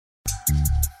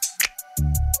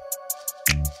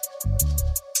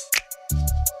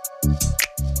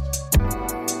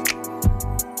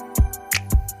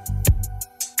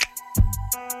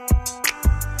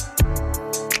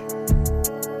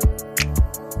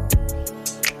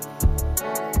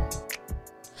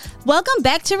Welcome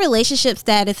back to Relationship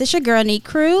Status. It's your girl, Neat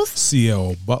Cruz.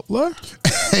 CL Butler.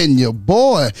 And your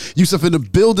boy, Yusuf in the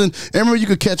building. And remember, you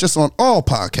can catch us on all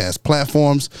podcast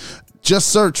platforms. Just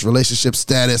search Relationship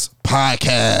Status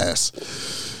Podcast.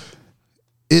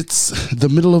 It's the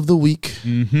middle of the week.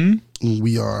 Mm-hmm.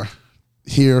 We are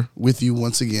here with you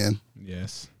once again.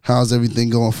 Yes. How's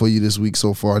everything going for you this week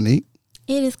so far, Neat?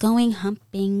 It is going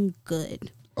humping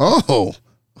good. Oh.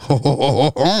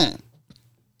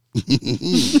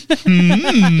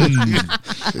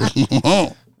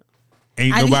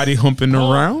 Ain't nobody humping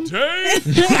around. Okay.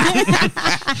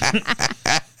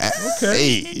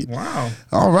 Hey. Wow.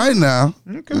 All right now.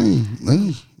 Okay.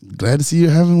 Glad to see you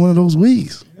having one of those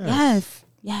weeks. Yes.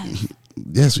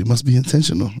 Yes, we must be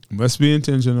intentional. Must be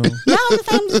intentional. No,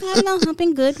 I'm just having a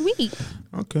humping good week.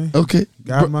 Okay.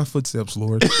 Guide my footsteps,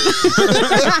 Lord. Guide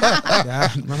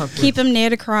my footsteps. Keep him near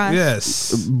the cross.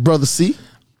 Yes. Brother C,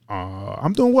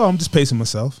 I'm doing well. I'm just pacing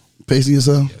myself. pacing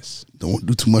yourself? Yes. Don't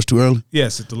do too much too early.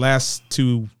 Yes. If the last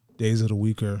 2 days of the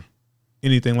week are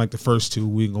anything like the first 2,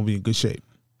 we're going to be in good shape.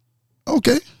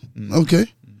 Okay. Okay.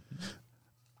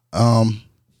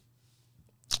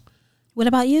 What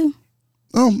about you?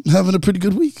 I'm having a pretty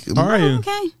good week. How are you?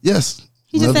 Okay. Yes.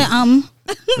 He just said,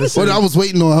 What I was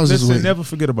waiting on, I was just Listen, waiting. never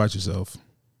forget about yourself.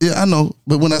 Yeah, I know.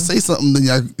 But when I say something, then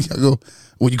y'all go,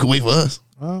 well, you can wait for us.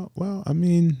 Well, I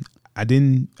mean, I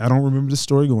don't remember the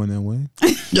story going that way.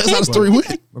 That's how the story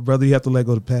went. My brother, you have to let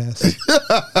go of the past.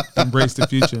 Embrace the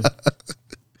future.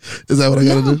 Is that what I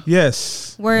got to do?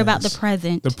 Yes. worry Yes. about the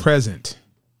present. The present.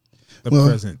 Well-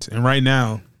 Present. And right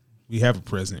now, we have a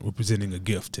present. We're presenting a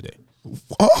gift today.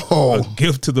 Oh. A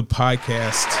gift to the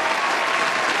podcast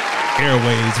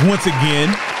airways. Once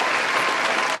again,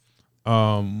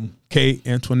 Kate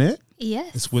Antoinette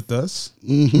Yes. is with us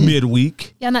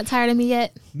midweek. Y'all not tired of me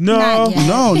yet? No. Not yet.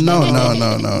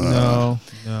 No.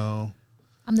 No.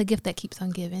 I'm the gift that keeps on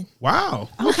giving. Wow.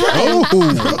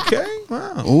 Oh. Okay.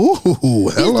 Wow. Ooh.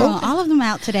 He's throwing Hello. all of them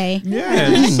out today. Yeah.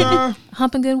 It's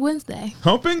Humping Good Wednesday.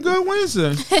 Humping Good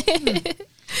Wednesday.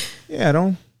 Yeah,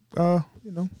 don't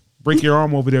break your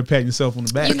arm over there patting yourself on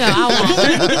the back. You know, I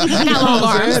won't. Not long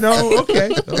arms. No,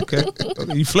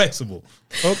 okay. You flexible.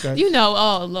 Okay. You know,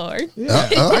 oh Lord. Yeah,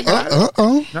 I got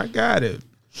it. I got it.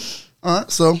 All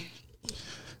right. So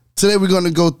today we're going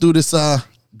to go through this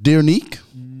Dear Neek.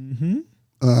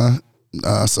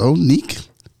 So Neek,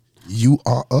 you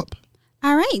are up.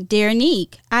 All right, dear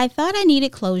Neek, I thought I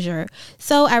needed closure,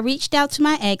 so I reached out to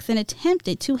my ex and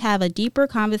attempted to have a deeper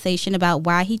conversation about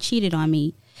why he cheated on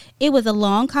me. It was a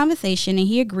long conversation, and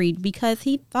he agreed because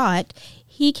he thought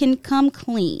he can come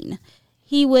clean.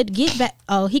 He would get back.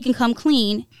 Oh, he can come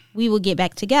clean. We will get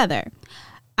back together.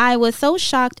 I was so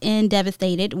shocked and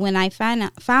devastated when I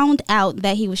found out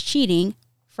that he was cheating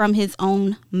from his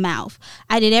own mouth.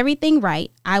 I did everything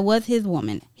right. I was his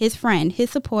woman, his friend, his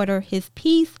supporter, his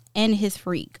peace, and his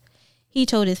freak. He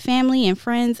told his family and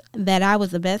friends that I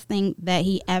was the best thing that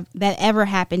that ever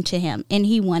happened to him, and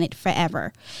he wanted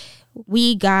forever.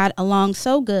 We got along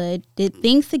so good, did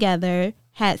things together,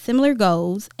 had similar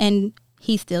goals, and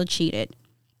he still cheated.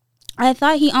 I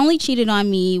thought he only cheated on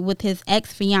me with his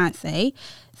ex-fiance,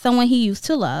 someone he used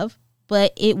to love,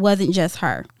 but it wasn't just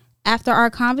her. After our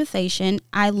conversation,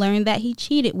 I learned that he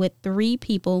cheated with 3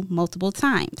 people multiple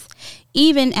times,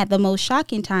 even at the most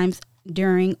shocking times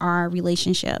during our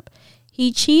relationship.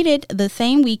 He cheated the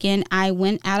same weekend I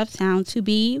went out of town to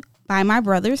be by my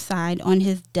brother's side on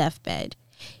his deathbed.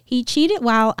 He cheated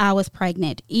while I was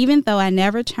pregnant, even though I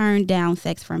never turned down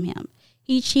sex from him.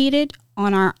 He cheated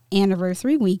on our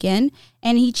anniversary weekend,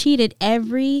 and he cheated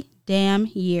every damn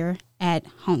year at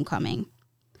homecoming.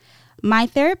 My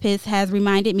therapist has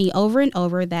reminded me over and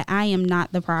over that I am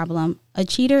not the problem. A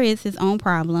cheater is his own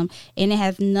problem, and it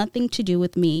has nothing to do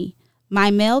with me.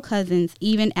 My male cousins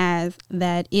even ask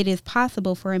that it is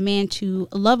possible for a man to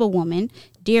love a woman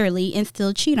dearly and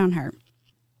still cheat on her.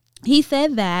 He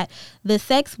said that the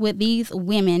sex with these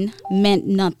women meant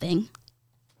nothing.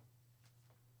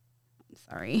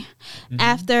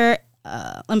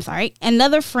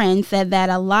 Another friend said that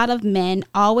a lot of men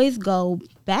always go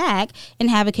back and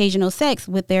have occasional sex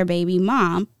with their baby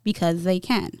mom because they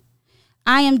can.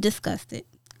 I am disgusted.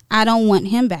 I don't want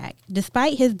him back.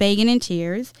 Despite his begging and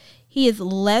tears, he is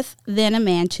less than a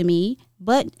man to me.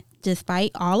 But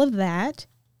despite all of that,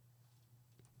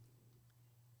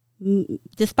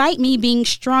 despite me being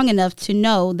strong enough to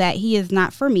know that he is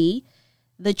not for me,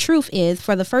 the truth is,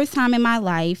 for the first time in my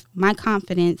life, my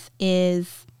confidence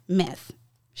is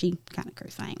She kind of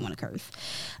cursed. I ain't want to curse.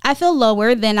 I feel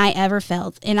lower than I ever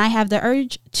felt, and I have the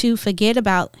urge to forget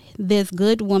about this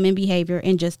good woman behavior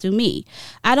and just do me.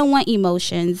 I don't want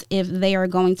emotions if they are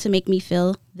going to make me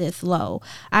feel this low.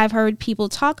 I've heard people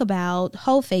talk about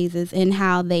hoe phases and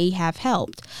how they have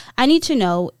helped. I need to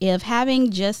know if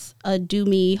having just a do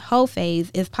me hoe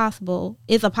phase is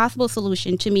a possible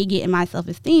solution to me getting my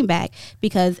self-esteem back,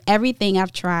 because everything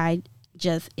I've tried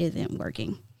just isn't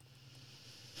working.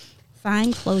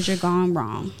 Signed, closure gone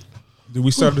wrong. Did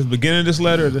we start at the beginning of this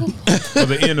letter or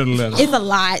the end of the letter? It's a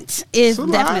lot. It's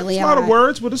definitely a lot of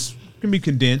words, but it can be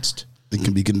condensed. It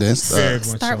can be condensed. Very much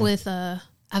Start so. with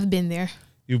I've been there.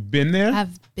 You've been there?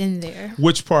 I've been there.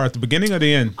 Which part? The beginning or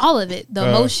the end? All of it. The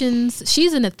emotions.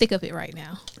 She's in the thick of it right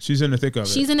now. She's in the thick of it.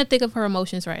 She's in the thick of her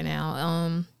emotions right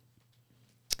now.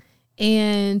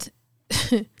 And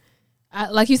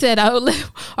like you said,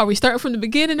 are we starting from the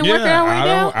beginning and working our way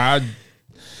down?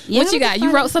 What you got?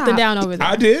 You wrote something down over there.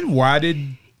 I did. Why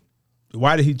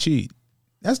did he cheat?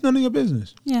 That's none of your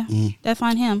business. Yeah, that's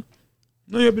on him.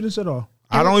 None of your business at all.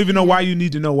 I don't even know why you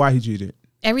need to know why he cheated.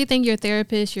 Everything your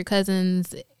therapist, your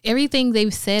cousins, everything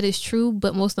they've said is true,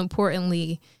 but most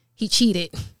importantly, he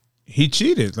cheated. He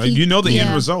cheated. Like, you know the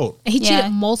end result. And he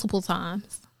cheated multiple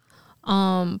times.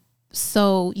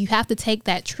 So you have to take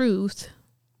that truth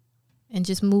and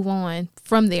just move on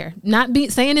from there. Not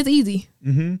saying it's easy,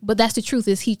 but that's the truth,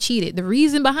 is he cheated. The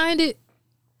reason behind it,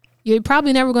 you're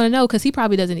probably never going to know, because he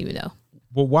probably doesn't even know.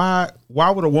 But why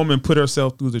would a woman put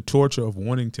herself through the torture of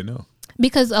wanting to know?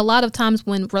 Because a lot of times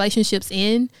when relationships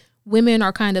end, women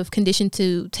are kind of conditioned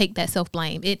to take that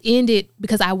self-blame. It ended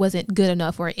because I wasn't good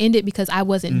enough, or it ended because I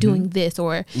wasn't doing this,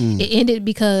 or it ended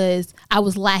because I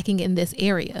was lacking in this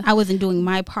area. I wasn't doing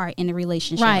my part in the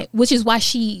relationship. Right, which is why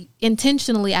she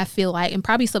intentionally, I feel like, and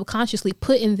probably subconsciously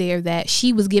put in there that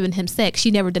she was giving him sex. She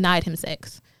never denied him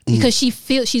sex, because she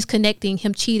feels she's connecting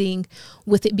him cheating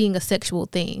with it being a sexual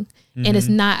thing. And it's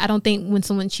not, I don't think when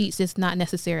someone cheats, it's not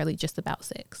necessarily just about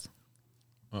sex.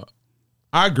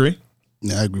 I agree.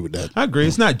 Yeah, I agree with that. I agree.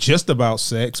 It's not just about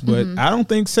sex, but I don't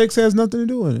think sex has nothing to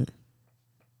do with it.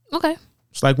 Okay.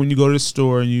 It's like when you go to the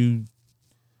store and you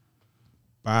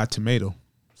buy a tomato.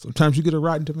 Sometimes you get a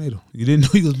rotten tomato. You didn't know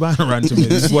you was buying a rotten tomato.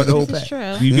 This is what the whole pack.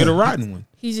 True. You get a rotten one.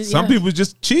 Some people are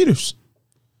just cheaters.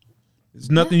 There's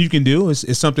nothing you can do.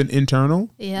 It's something internal.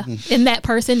 Yeah. In that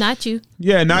person, not you.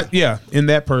 Yeah, in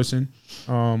that person.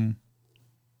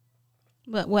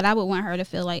 But what I would want her to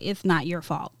feel like, it's not your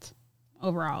fault.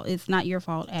 Overall, it's not your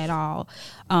fault at all.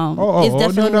 It's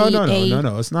definitely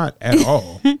no, it's not at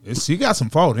all. She got some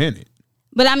fault in it.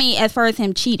 But I mean, as far as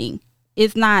him cheating,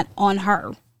 it's not on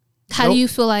her. How do you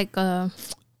feel like?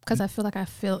 Because I feel like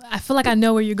I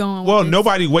know where you're going. Well, with this.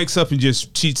 nobody wakes up and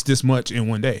just cheats this much in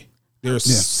one day. There's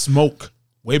smoke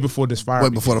way before this fire. Way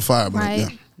before the fire,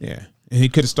 Right. Yeah, and he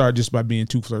could have started just by being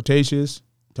too flirtatious,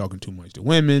 talking too much to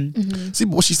women. See,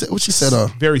 but what she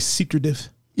said, very secretive.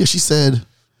 yeah, she said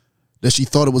that she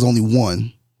thought it was only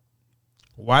one.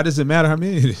 Why does it matter how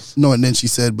many it is? No, and then she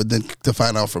said, but then to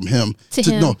find out from him,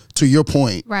 him. No, to your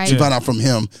point, Right. she found out from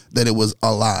him that it was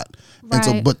a lot. And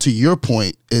so, Right. but to your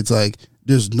point, it's like,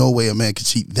 there's no way a man could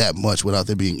cheat that much without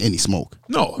there being any smoke.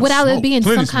 No, without it smoke. being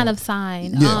Plenty some kind smoke. of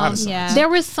sign. Yeah. Yeah. There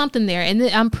was something there, and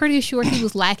I'm pretty sure he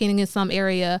was lacking in some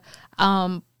area.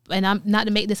 And I'm not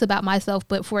to make this about myself,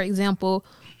 but for example,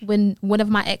 when one of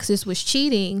my exes was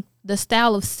cheating, the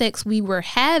style of sex we were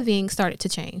having started to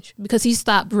change, because he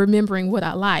stopped remembering what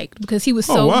I liked, because he was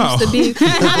so wow. used to being.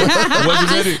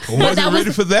 Wasn't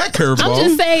ready for that curveball. I'm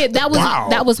just saying that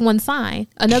Wow. was one sign.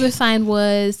 Another sign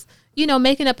was,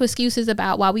 making up excuses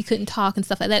about why we couldn't talk and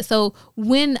stuff like that. So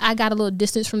when I got a little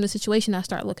distance from the situation, I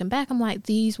started looking back. I'm like,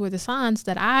 these were the signs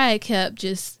that I kept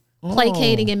just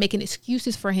placating and making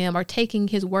excuses for him, or taking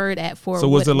his word at for. So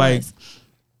was what it like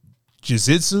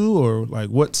jiu-jitsu, or like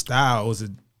what style? Was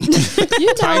it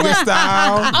Tiger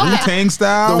style, Wu-Tang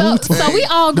style? So we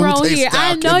all The grown Wu-Tang here. style I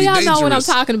can know be y'all know what I'm dangerous.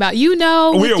 talking about. You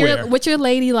know We're aware. what your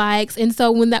lady likes, and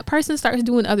so when that person starts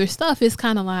doing other stuff, it's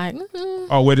kind of like,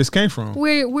 Oh, where this came from?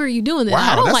 where are you doing this?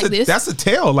 Wow, I don't that's like a, this. That's a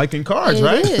tale, like in Cards, It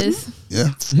right? is. Yeah.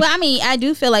 Well, I mean, I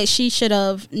do feel like she should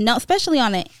have, no, especially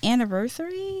on the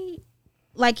anniversary.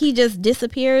 Like, he just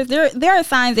disappears. There are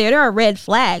signs there. There are red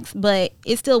flags, but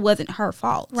it still wasn't her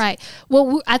fault. Right.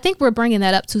 Well, I think we're bringing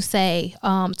that up to say,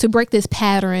 to break this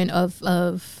pattern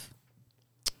of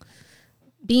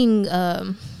being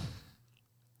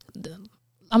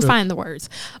I'm finding the words.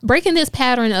 Breaking this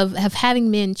pattern of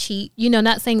having men cheat,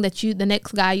 not saying that the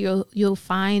next guy you'll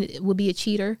find will be a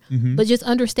cheater, but just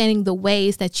understanding the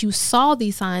ways that you saw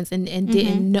these signs and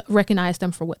didn't recognize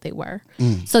them for what they were.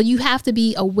 So you have to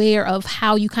be aware of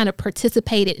how you kind of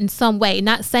participated in some way,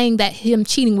 not saying that him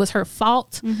cheating was her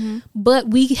fault, but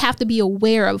we have to be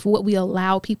aware of what we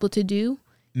allow people to do.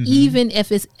 Even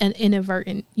if it's an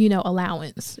inadvertent,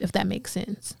 allowance, if that makes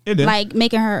sense. Like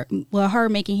making her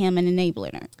making him an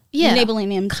enabler. Yeah.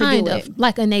 Enabling him to kind do of it.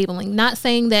 like enabling. Not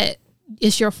saying that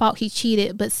it's your fault he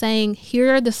cheated, but saying,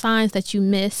 here are the signs that you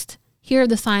missed. Here are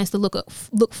the signs to look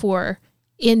for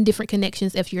in different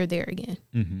connections if you're there again.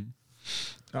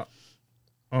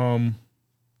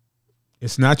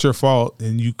 It's not your fault,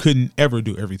 and you couldn't ever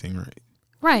do everything right.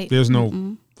 Right. There's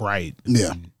no right.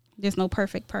 Yeah. There's no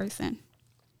perfect person.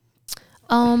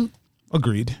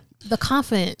 Agreed. The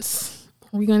confidence.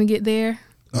 Are we going to get there?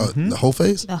 The whole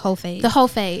phase? The whole phase. The whole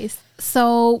phase.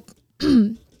 So,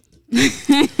 And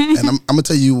I'm gonna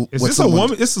tell you Is what this a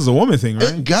woman? This is a woman thing,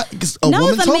 right? A no,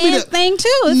 woman it's a told me man that. thing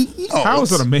too. It's, No, How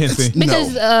is it a man thing?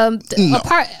 because No.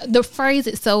 the phrase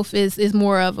itself is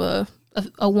more of a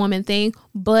woman thing,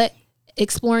 but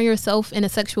exploring yourself in a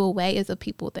sexual way is a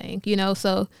people thing,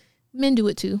 so men do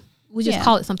it too. We just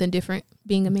call it something different,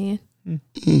 being a man.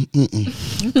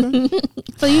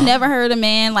 So you never heard a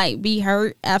man like be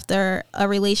hurt after a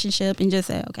relationship and just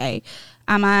say, okay,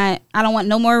 I don't want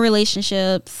no more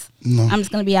relationships. No. I'm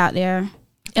just gonna be out there.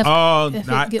 If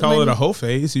Not get call it money. a whole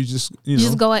phase. You just You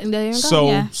just go out and there and go. so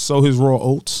yeah. so his raw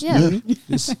oats. Yeah.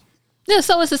 Just- Yeah,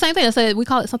 so it's the same thing. I said we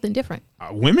call it something different.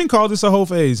 women call this a whole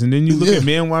phase, and then you look at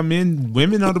men. Why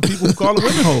women are the people who call it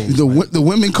women hoes. The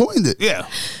women coined it. Yeah.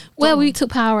 Well, we took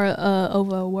power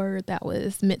over a word that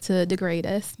was meant to degrade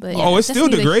us, but Oh, it's that's still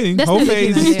neither- degrading. that's Whole neither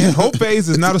here nor phase. there. Whole phase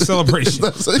is not a celebration.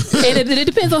 That's it. And it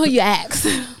depends on who you ask.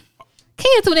 K.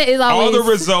 Antoinette is All always the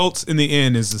results in the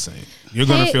end is the same. You're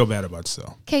gonna Hey- feel bad about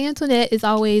yourself. K. Antoinette is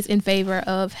always in favor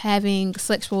of having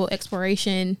sexual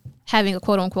exploration, having a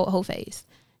quote unquote whole phase.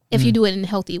 If you do it in a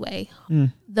healthy way,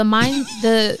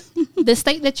 the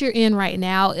state that you're in right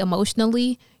now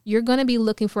emotionally, you're going to be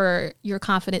looking for your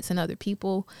confidence in other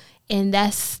people, and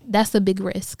that's a big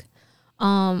risk.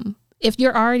 If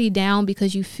you're already down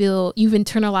because you feel you've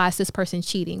internalized this person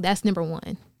cheating, that's number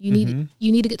one. You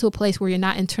need to get to a place where you're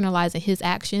not internalizing his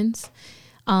actions.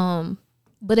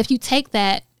 But if you take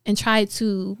that and try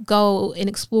to go and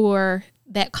explore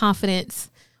that confidence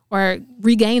or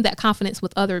regain that confidence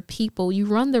with other people, you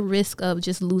run the risk of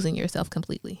just losing yourself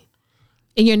completely.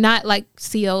 And you're not, like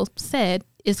CO said,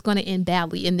 it's going to end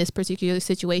badly in this particular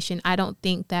situation. I don't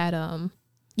think that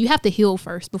you have to heal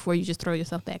first before you just throw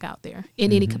yourself back out there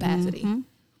in any capacity.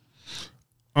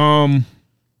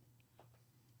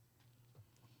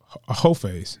 A whole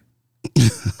phase.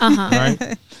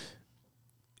 Right?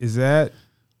 Is that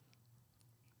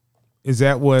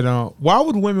what why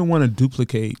would women want to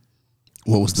duplicate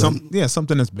What was done?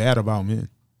 something that's bad about men?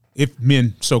 If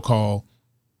men so-called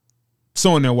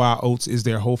sowing their wild oats is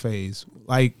their whole phase.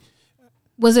 Like,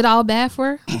 Was it all bad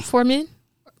for men?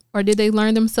 Or did they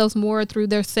learn themselves more through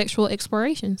their sexual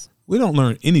explorations? we don't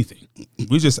learn anything.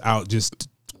 We just out just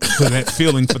for that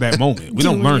feeling for that moment. We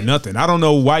don't learn nothing. I don't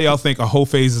know why y'all think a whole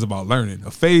phase is about learning.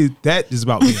 A phase that is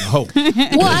about being a hoe.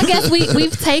 Well, I guess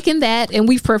we've taken that and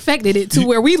we've perfected it to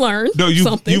where we learn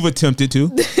something. You've attempted to.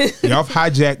 Y'all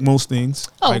hijack most things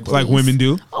like please. women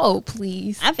do. Oh,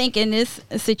 please. I think in this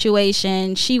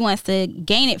situation, she wants to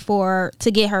gain it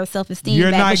to get her self-esteem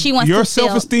You're back. not. But she wants Your to feel,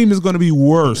 self-esteem is going to be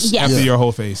worse Yes. after Yeah. your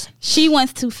whole phase. she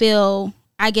wants to feel,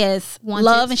 I guess, Wanted.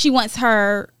 love, and she wants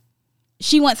her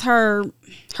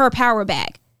power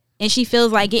back, and she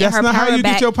feels like getting That's her not power how you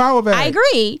back. get your power back. I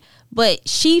agree, but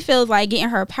she feels like getting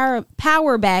her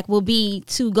power back will be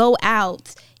to go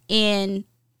out and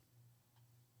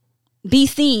be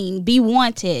seen, be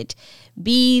wanted,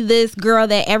 be this girl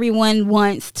that everyone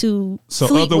wants to So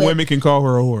sleep other with. women can call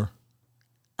her a whore.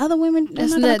 Other women,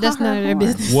 That's none of their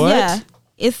business. What?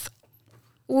 Yeah,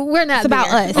 We're not it's about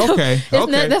there. us. Okay.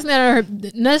 Okay.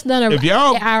 That's none of If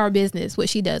y'all- our business. What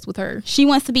she does with her. She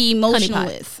wants to be Honeypot.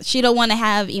 emotionless. She don't want to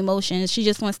have emotions. She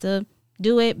just wants to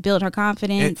do it, build her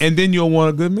confidence. and then you'll want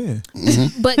a good man.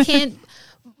 But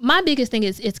my biggest thing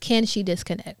is can she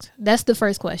disconnect? That's the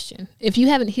first question. If you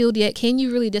haven't healed yet, can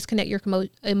you really disconnect your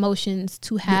emotions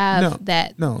to have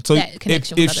that So that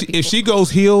connection if with other people? if she goes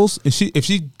heals, if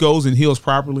she goes and heals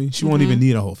properly, she won't even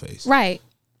need a whole phase. right.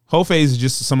 Whole phase is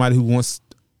just somebody who wants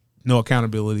no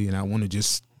accountability and I want to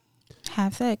just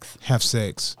have sex. have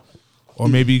sex. Or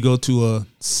maybe go to a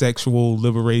sexual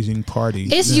liberating party.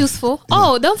 It's useful.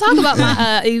 Oh, don't talk about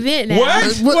my event now.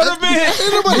 What? What event?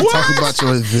 Ain't nobody talking about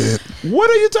your event. What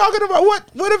are you talking about? What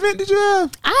event did you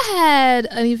have? I had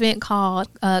an event called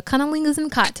Cunnilingus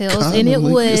and Cocktails, and it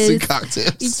Cunnilingus and was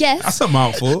cocktails. yes, That's a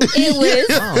mouthful.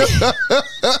 it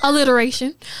was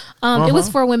alliteration. It was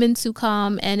for women to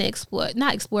come and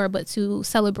not explore, but to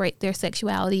celebrate their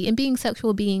sexuality and being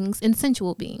sexual beings and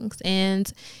sensual beings.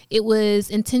 And it was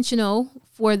intentional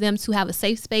for them to have a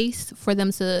safe space, for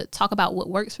them to talk about what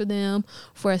works for them,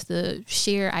 for us to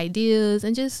share ideas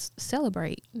and just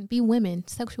celebrate and be women,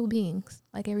 sexual beings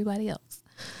like everybody else.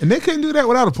 And they couldn't do that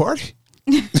without a party.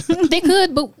 They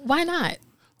could, but why not?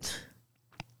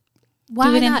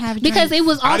 Why didn't not? have Because drinks. it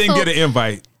was also I didn't get an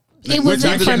invite. it Which I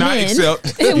wasn't did for not men.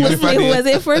 accept. It even if I did.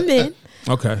 wasn't for men.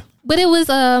 Okay. But it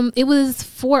was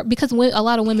for because a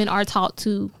lot of women are taught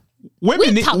to.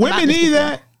 Women talked about women this need before.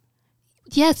 that.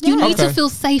 Yes, you need to Okay. feel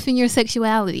safe in your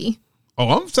sexuality. Oh,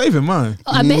 I'm saving mine.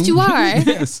 Oh, I bet you are.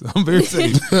 Yes, I'm very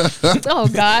safe. Oh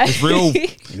God. It's real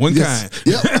one Yes. kind.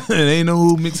 Yep. It ain't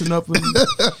no mixing up.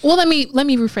 Well, let me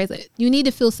rephrase it. You need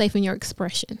to feel safe in your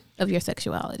expression of your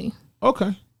sexuality.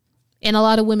 Okay. And a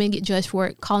lot of women get judged for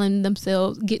it,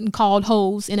 getting called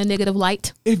hoes in a negative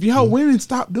light. If y'all women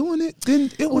stop doing it,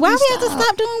 then it would Why we have to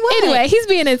stop doing what? Anyway, he's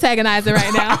being antagonizing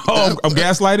right now. Oh, I'm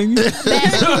gaslighting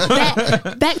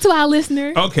you. back to our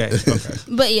listener. Okay. Okay.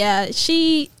 But yeah,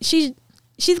 she's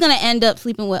gonna end up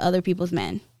sleeping with other people's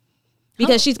men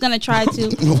because she's gonna try to.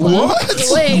 What?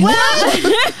 Wait,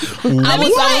 Let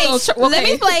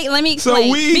me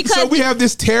explain. So we have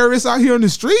this terrorist out here on the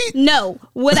street. No,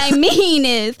 what I mean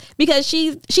is because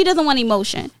she doesn't want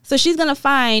emotion, so she's gonna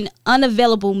find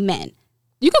unavailable men.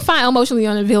 You can find emotionally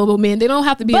unavailable men. They don't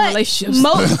have to be in relationships.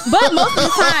 Most of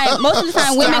the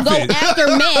time, women go it. after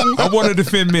men. I want to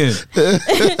defend men.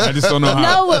 I just don't know how.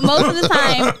 No, but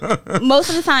most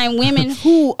of the time, women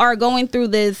who are going through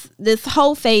this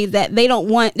whole phase that they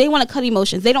want to cut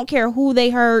emotions. They don't care who they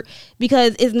hurt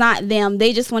because it's not them.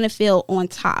 They just want to feel on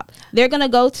top. They're gonna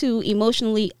go to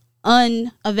emotionally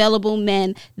unavailable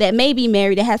men that may be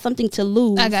married, that has something to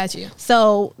lose. I got you.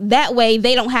 So that way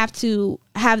they don't have to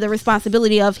have the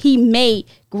responsibility of he may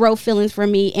grow feelings for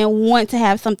me and want to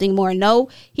have something more. No,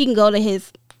 he can go to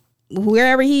his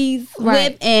wherever he's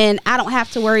Right. with and I don't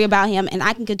have to worry about him and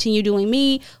I can continue doing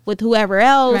me with whoever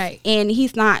else Right. and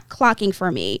he's not clocking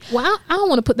for me. Well, I don't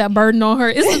want to put that burden on her.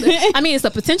 It's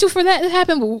a potential for that to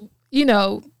happen, but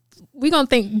we're gonna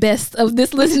think best of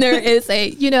this listener and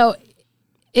say,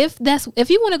 if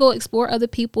you want to go explore other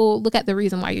people, look at the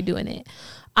reason why you're doing it.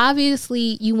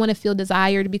 Obviously, you want to feel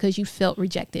desired because you felt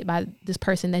rejected by this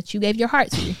person that you gave your heart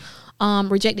to.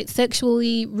 Rejected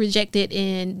sexually, rejected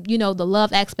in, the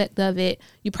love aspect of it.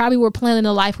 You probably were planning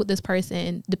a life with this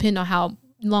person, depending on how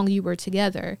long you were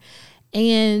together.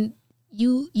 And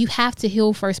you have to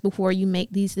heal first before you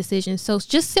make these decisions. So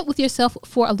just sit with yourself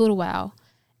for a little while.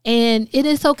 And it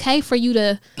is okay for you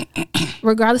to,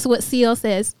 regardless of what CL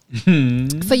says,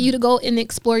 for you to go and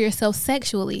explore yourself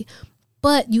sexually.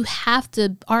 But you have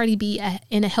to already be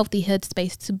in a healthy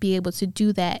headspace to be able to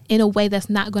do that in a way that's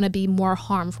not going to be more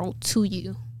harmful to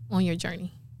you on your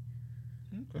journey.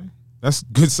 Okay. That's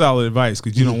good, solid advice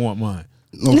because you don't want mine.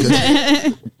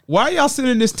 Okay. Why y'all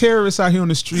sending this terrorist out here on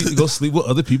the street to go sleep with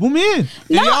other people, men?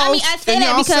 No, I mean, I say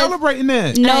that because celebrating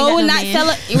that. No, I we're ain't not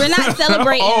got no we're not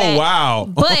celebrating Oh, that. wow.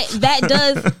 But that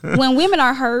does when women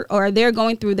are hurt or they're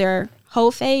going through their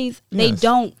whole phase, they Yes.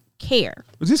 don't care.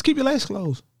 Well, just keep your legs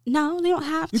closed. No, they don't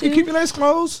have You to. can keep your legs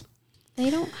closed. They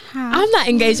don't have. I'm not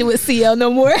engaging with CL no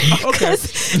more. Okay.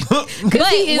 But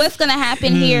what's going to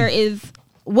happen here is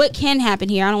what can happen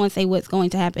here. I don't want to say what's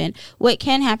going to happen. What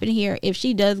can happen here if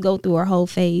she does go through her whole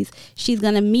phase, she's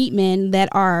going to meet men that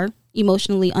are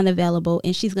emotionally unavailable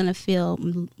and she's going to feel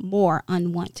more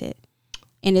unwanted.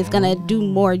 And it's going to do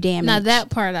more damage. Now that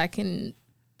part I can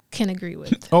agree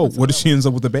with. Oh, what if she ends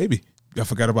up with a baby? Y'all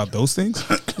forgot about those things?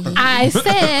 I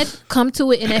said come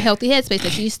to it in a healthy headspace.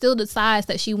 If she still decides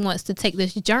that she wants to take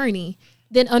this journey,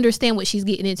 then understand what she's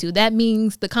getting into. That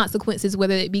means the consequences,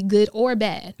 whether it be good or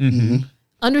bad. Mm-hmm.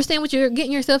 Understand what you're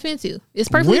getting yourself into. It's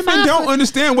perfectly Women fine. don't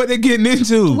understand what they're getting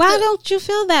into. Why don't you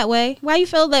feel that way? Why you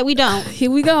feel that we don't?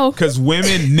 Here we go. Because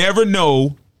women never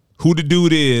know who the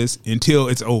dude is until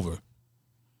it's over.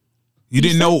 You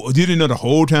didn't know the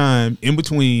whole time in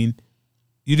between.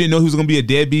 You didn't know he was gonna be a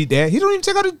deadbeat dad. He don't even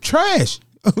take out the trash.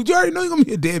 You already know he's gonna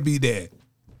be a deadbeat dad.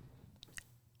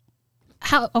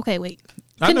 How? Okay, wait.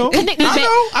 I know. Connect this back.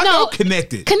 I know.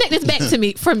 Connected. Connect this back to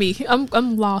me. For me,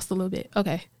 I'm lost a little bit.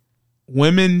 Okay.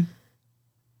 Women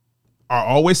are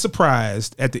always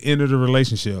surprised at the end of the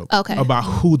relationship Okay. about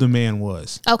who the man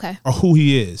was Okay. or who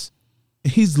he is.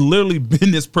 He's literally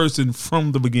been this person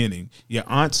from the beginning. Your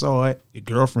aunt saw it, your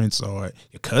girlfriend saw it,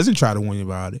 your cousin tried to warn you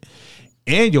about it.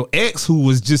 And your ex, who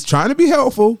was just trying to be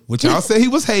helpful, which y'all say he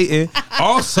was hating,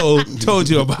 also told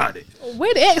you about it.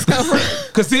 Where the ex come from?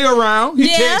 Cause he around, he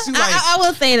Yeah, text you like, I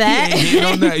will say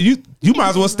that. You might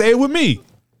as well stay with me.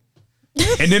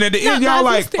 And then at the end, Might y'all as well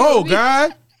like, stay oh with me."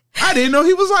 God, I didn't know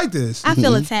he was like this. I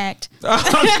feel attacked.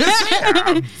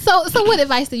 So what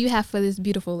advice do you have for this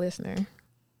beautiful listener?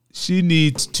 She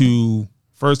needs to,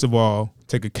 first of all,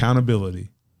 take accountability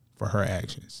for her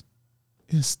actions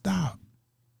and stop.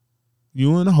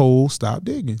 You in the hole, stop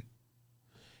digging.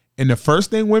 And the first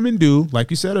thing women do, like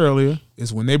you said earlier,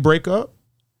 is when they break up.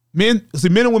 Men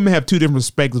and women have two different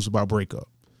perspectives about breakup.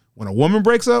 When a woman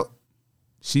breaks up,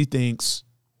 she thinks,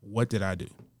 what did I do?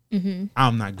 Mm-hmm.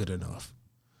 I'm not good enough.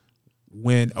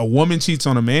 When a woman cheats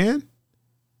on a man,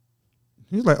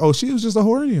 he's like, oh, she was just a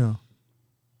whore anyhow.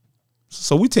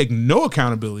 So we take no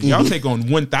accountability. Y'all take on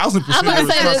 1,000% of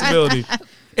responsibility.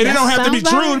 And it don't have to be sounds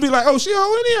true right. to be like, oh, she a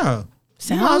whore anyhow.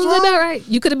 Sounds about right.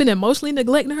 You could have been emotionally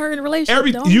neglecting her in a relationship.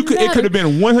 It could have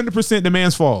been 100% the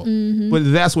man's fault,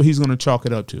 but that's what he's going to chalk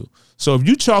it up to. So if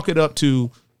you chalk it up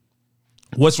to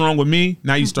what's wrong with me,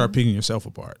 now you start picking yourself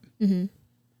apart. And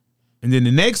then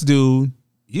the next dude,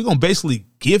 you're going to basically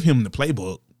give him the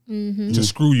playbook to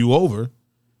screw you over.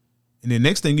 And then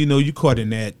next thing you know, you caught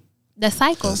in that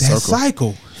cycle.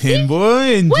 cycle. And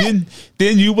boy, and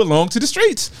then you belong to the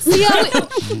streets.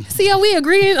 See how we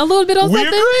agreeing a little bit on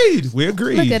something? We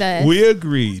agreed. Look at us. We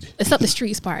agreed. It's up the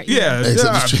streets part. Yeah. Except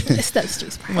yeah. the street. It's up the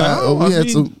streets part. Well, we I had mean,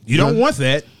 some- you don't want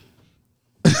that.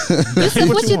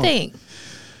 What you think?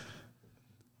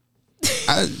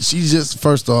 She just,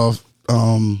 first off,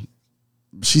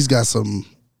 she's got some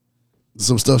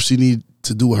stuff she need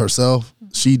to do with herself.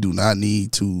 She do not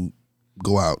need to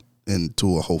go out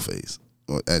into a whole phase,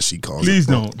 or as she calls Please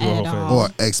it. don't. At all. Or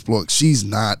exploit. She's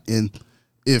not in.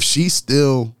 If she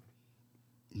still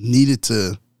needed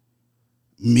to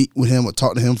meet with him or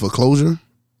talk to him for closure,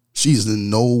 she's in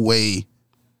no way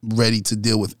ready to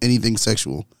deal with anything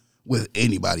sexual with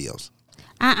anybody else.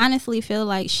 I honestly feel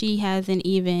like she hasn't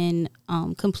even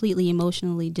completely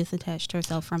emotionally disattached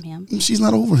herself from him. She's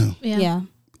not over him. Yeah.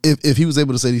 If he was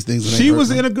able to say these things, She was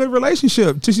in a good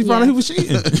relationship till she found out he was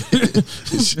cheating.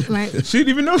 Right. She didn't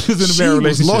even know she was in a she bad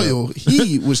was relationship. loyal.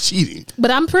 He was cheating.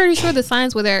 But I'm pretty sure the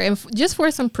signs were there. And just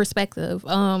for some perspective,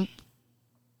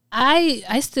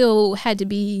 I still had to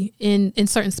be in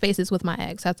certain spaces with my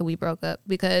ex after we broke up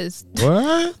because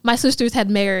What? my sisters had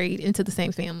married into the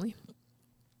same family.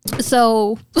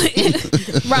 So,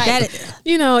 right,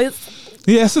 you know, it's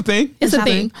Yeah, that's the thing. a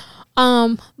happening.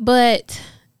 thing. But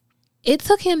it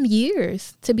took him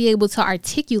years to be able to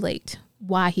articulate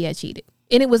why he had cheated,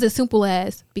 and it was as simple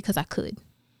as because I could,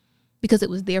 because it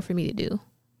was there for me to do,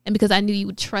 and because I knew you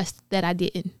would trust that I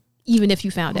didn't, even if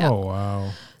you found out. Oh,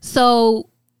 wow. So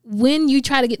when you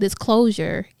try to get this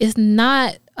closure, it's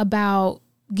not about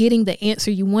getting the answer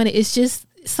you wanted. It's just,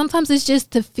 sometimes it's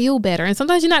just to feel better. And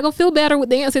sometimes you're not going to feel better with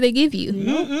the answer they give you.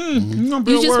 You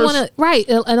You just want to, right.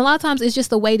 And a lot of times it's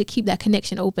just a way to keep that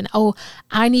connection open. Oh,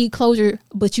 I need closure,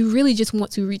 but you really just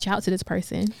want to reach out to this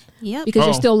person Yep. because Oh.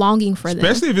 you're still longing for them.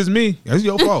 Especially if it's me. That's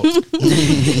your fault.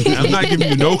 I'm not giving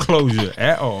you no closure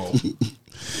at all.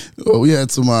 Oh, we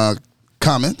had some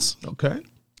comments. Okay.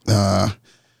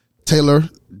 Taylor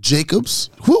Jacobs.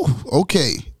 Whew,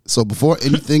 okay. So before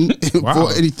anything,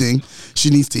 before anything, she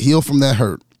needs to heal from that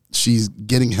hurt. She's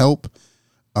getting help.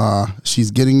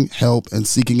 She's getting help and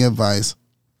seeking advice,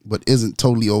 but isn't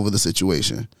totally over the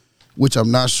situation, which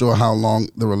I'm not sure how long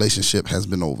the relationship has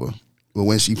been over. But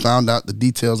when she found out the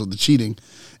details of the cheating,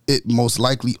 it most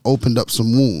likely opened up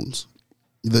some wounds.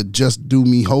 The just do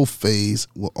me hoe phase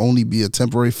will only be a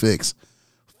temporary fix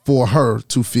for her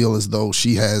to feel as though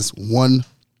she has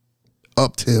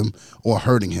one-upped him or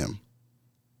hurting him.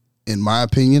 In my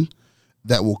opinion,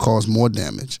 that will cause more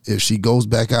damage. If she goes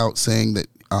back out saying that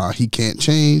he can't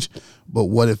change, but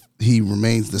what if he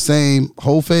remains the same?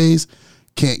 Whole phase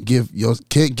can't give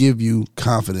you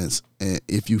confidence, and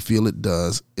if you feel it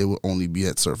does, it will only be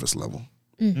at surface level.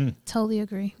 Totally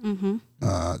agree.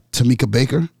 Tamika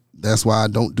Baker. That's why I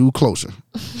don't do closure.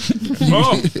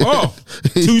 Oh,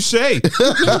 touche.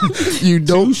 You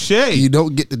don't. Touche. You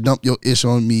don't get to dump your ish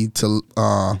on me to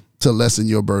lessen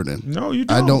your burden. No, you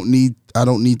don't. I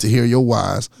don't need to hear your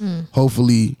whys.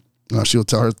 Hopefully, she'll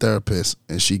tell her therapist,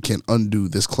 and she can undo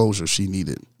this closure she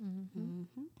needed.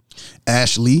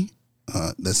 Ashley,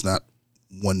 that's not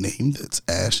one name. That's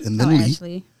Ash and then Lee.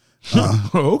 Ashley.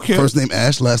 Okay. First name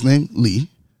Ash, last name Lee.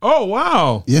 Oh,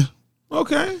 wow. Yeah.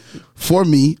 Okay. For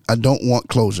me, I don't want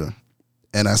closure,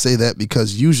 and I say that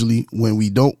because usually when we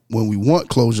want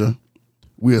closure,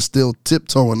 we are still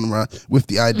tiptoeing around with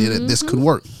the idea that this could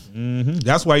work.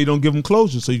 That's why you don't give them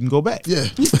closure, so you can go back. Yeah.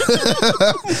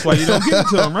 That's why you don't give it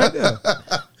to them right there.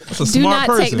 That's a Do smart not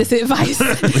person. take this advice.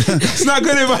 It's not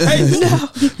good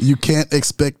advice. You can't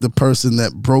expect the person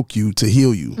that broke you to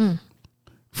heal you.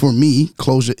 For me,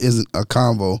 closure isn't a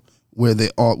convo where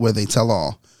they tell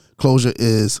all. Closure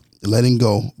is letting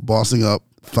go, bossing up,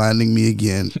 finding me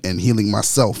again, and healing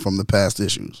myself from the past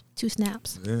issues. 2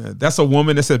 snaps. Yeah, that's a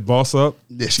woman that said boss up.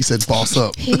 Yeah, she said boss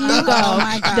up. Here you go. Oh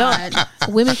my God.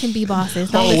 Women can be bosses.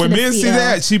 Don't Oh, listen when to men see Theo.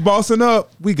 that, she bossing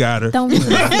up, we got her. Don't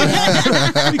listen to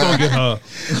Theo. We gonna get her.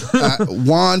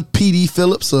 Juan P.D.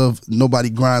 Phillips of Nobody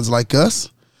Grinds Like Us.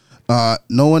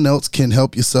 No one else can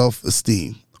help your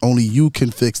self-esteem. Only you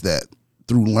can fix that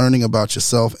through learning about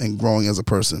yourself and growing as a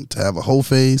person. To have a whole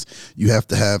phase, you have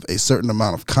to have a certain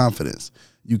amount of confidence.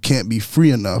 You can't be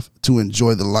free enough to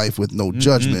enjoy the life with no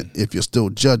judgment if you're still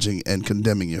judging and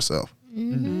condemning yourself.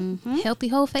 Healthy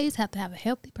whole face have to have a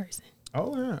healthy person.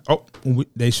 Oh yeah. Oh,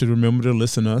 they should remember to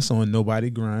listen to us on Nobody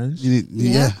Grinds. Yeah,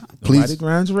 Nobody please.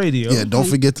 Grinds Radio. Yeah, don't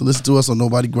forget to listen to us on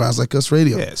Nobody Grinds Like Us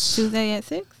Radio. Yes. Tuesday at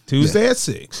 6. Tuesday at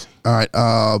 6. All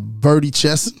right, Birdie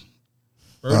Chesson.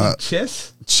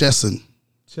 Chesson.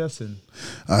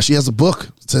 She has a book.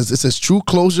 It says True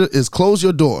Closure is Close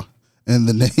Your Door, and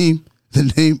the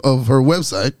name of her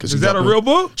website. Is that a real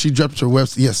book? She dropped her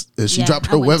website. Yes, she Yeah, dropped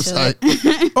I her went to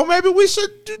website. Oh, maybe we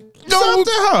should talk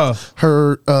to her.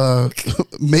 Her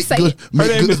make Say good. it. Her Make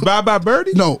name good. is Bye Bye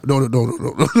Birdie. No.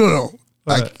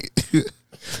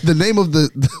 The name of the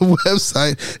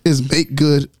website is Make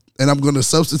Good, and I'm going to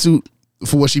substitute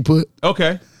for what she put.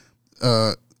 Okay.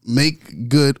 Make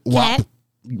good Cat.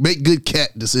 Make good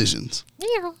cat decisions.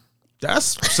 Yeah.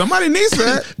 That's somebody needs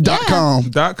that.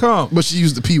 .com. But she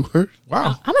used the P word.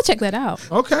 Wow. I'm gonna check that out.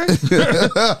 Okay.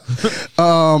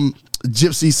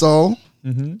 Gypsy Soul.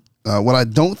 Well, I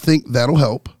don't think that'll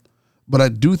help, but I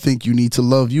do think you need to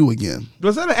love you again.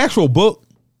 Was that an actual book?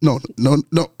 No.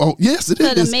 Oh, yes, it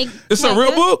So to is. make It's a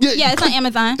real book? Yeah, it's on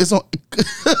Amazon. It's on.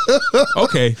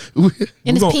 Okay. And We're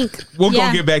it's gonna- pink. We're Yeah.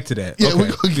 gonna get back to that. Yeah, Okay.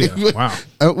 we're gonna get. Yeah.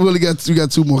 Wow. We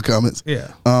got 2 more comments. Yeah.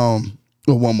 Well,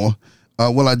 one more.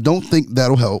 Well, I don't think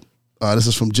that'll help. This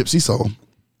is from Gypsy Soul.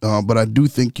 But I do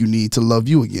think you need to love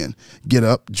you again. Get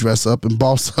up, dress up, and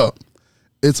boss up.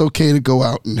 It's okay to go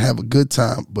out and have a good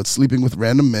time, but sleeping with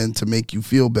random men to make you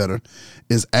feel better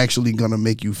is actually going to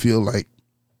make you feel like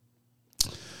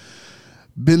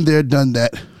been there, done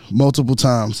that multiple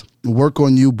times. Work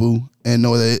on you, boo, and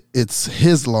know that it's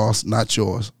his loss, not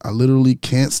yours. I literally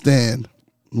can't stand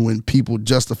when people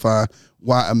justify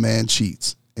why a man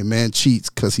cheats. A man cheats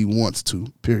because he wants to,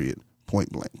 period,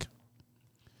 point blank.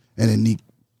 And then Neek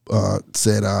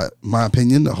said, my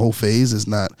opinion, the whole phase is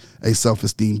not a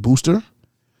self-esteem booster.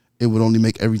 It would only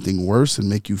make everything worse and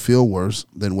make you feel worse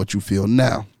than what you feel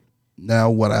now. Now,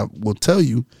 what I will tell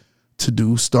you to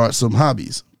do, start some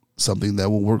hobbies, something that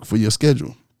will work for your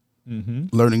schedule.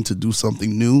 Learning to do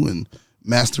something new and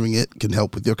mastering it can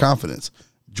help with your confidence.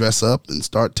 Dress up and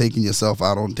start taking yourself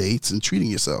out on dates and treating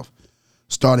yourself.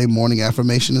 Start a morning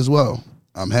affirmation as well.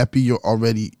 I'm happy you're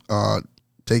already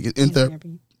taking in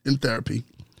therapy.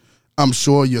 I'm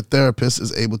sure your therapist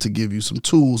is able to give you some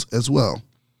tools as well.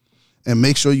 And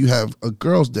make sure you have a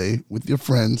girls' day with your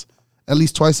friends at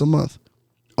least twice a month.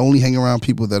 Only hang around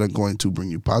people that are going to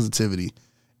bring positivity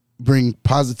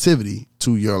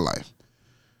to your life.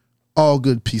 All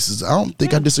good pieces. I don't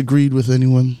think I disagreed with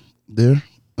anyone there.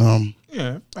 Yeah.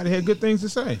 Everybody had good things to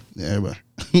say. Yeah, but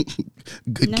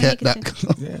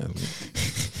goodcat.com. Yeah.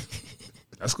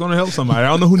 That's gonna help somebody. I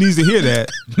don't know who needs to hear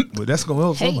that, but that's gonna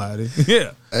help somebody.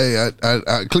 Yeah. Hey,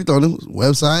 I clicked on the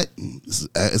website.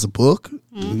 It's a book.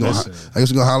 Listen. I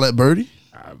guess we're gonna holler at Birdie.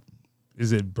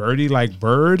 Is it Birdie like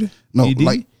bird? No, ED?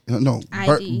 like no,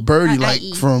 ID. Birdie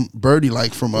IE. from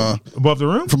Above the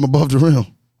rim? from above the rim.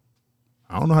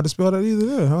 I don't know how to spell that either.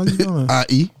 There. How you doing?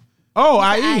 IE. Oh,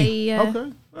 IE. IE,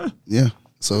 Okay. Yeah.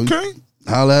 So Okay.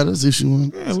 holler at us if you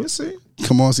want. Yeah, we'll see.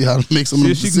 Come on, see how to make some of See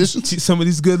the if she can decisions. teach some of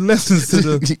these good lessons to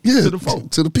the Yeah, to the folk.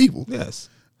 to the people. Yes.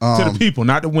 To the people,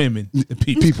 not the women. The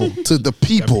people. People to the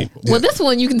people. people. Yeah. Well, this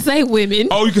one you can say women.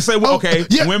 Oh, you can say well, okay.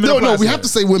 Yeah, Women. no, applies we to have that. to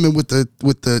say women with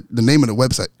the name of the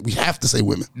website. We have to say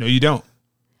women. No, you don't.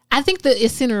 I think that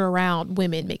it's centered around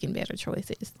women making better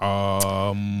choices.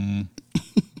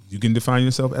 You can define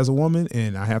yourself as a woman,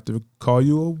 and I have to call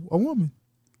you a woman.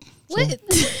 What?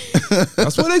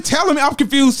 That's what they telling me. I'm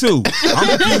confused too.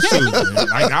 I'm confused too. Man.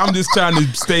 Like, I'm just trying to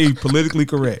stay politically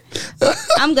correct.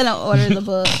 I'm gonna order the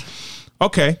book.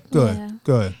 Okay, good, Yeah.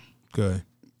 good.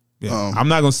 Yeah, I'm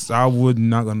not gonna. I would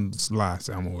not gonna lie.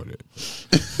 Say I'm gonna order it.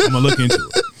 I'm gonna look into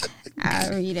it. I'll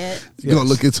read it. You gonna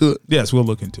look into it? Yes, we'll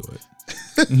look into it.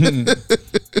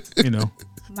 You know,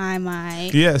 My.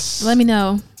 Yes. Let me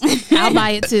know. I'll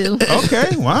buy it too.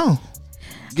 Okay. Wow.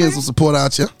 Get some support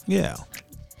out you. Yeah.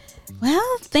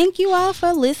 Well, thank you all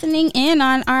for listening in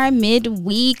on our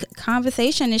midweek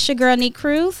conversation. It's your girl, Neat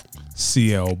Cruz.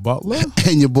 CL Butler.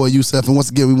 And your boy Yusef. And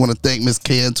once again, we want to thank Miss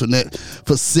K. Antoinette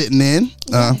for sitting in.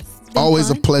 Always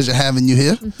fun. a pleasure having you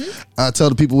here. Tell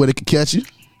the people where they can catch you.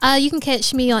 You can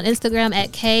catch me on Instagram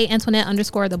at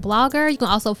K_Antoinette_the blogger. You can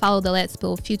also follow the Let's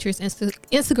Build Futures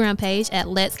Instagram page at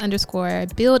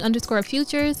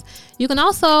Let's_build_futures. You can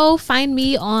also find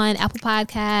me on Apple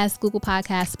Podcasts, Google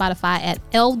Podcasts, Spotify at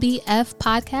LBF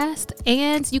Podcast.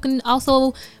 And you can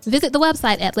also visit the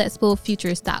website at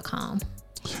letsbuildfutures.com.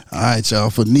 All right,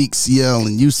 y'all. For Neek, CL,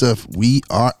 and Yusef, we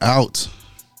are out.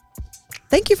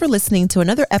 Thank you for listening to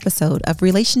another episode of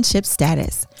Relationship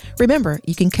Status. Remember,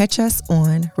 you can catch us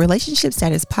on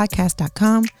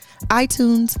relationshipstatuspodcast.com,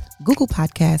 iTunes, Google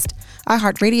Podcast,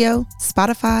 iHeartRadio,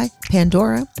 Spotify,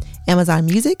 Pandora, Amazon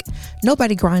Music,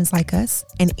 Nobody Grinds Like Us,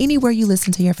 and anywhere you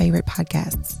listen to your favorite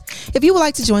podcasts. If you would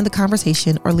like to join the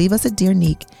conversation or leave us a Dear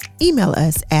Neek, email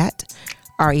us at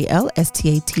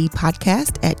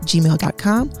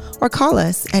relstatpodcast@gmail.com or call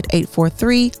us at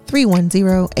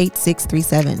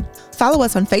 843-310-8637. Follow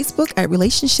us on Facebook at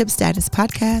Relationship Status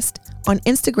Podcast, on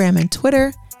Instagram and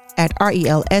Twitter at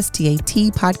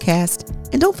RELSTAT Podcast.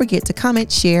 And don't forget to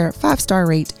comment, share, 5-star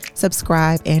rate,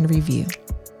 subscribe, and review.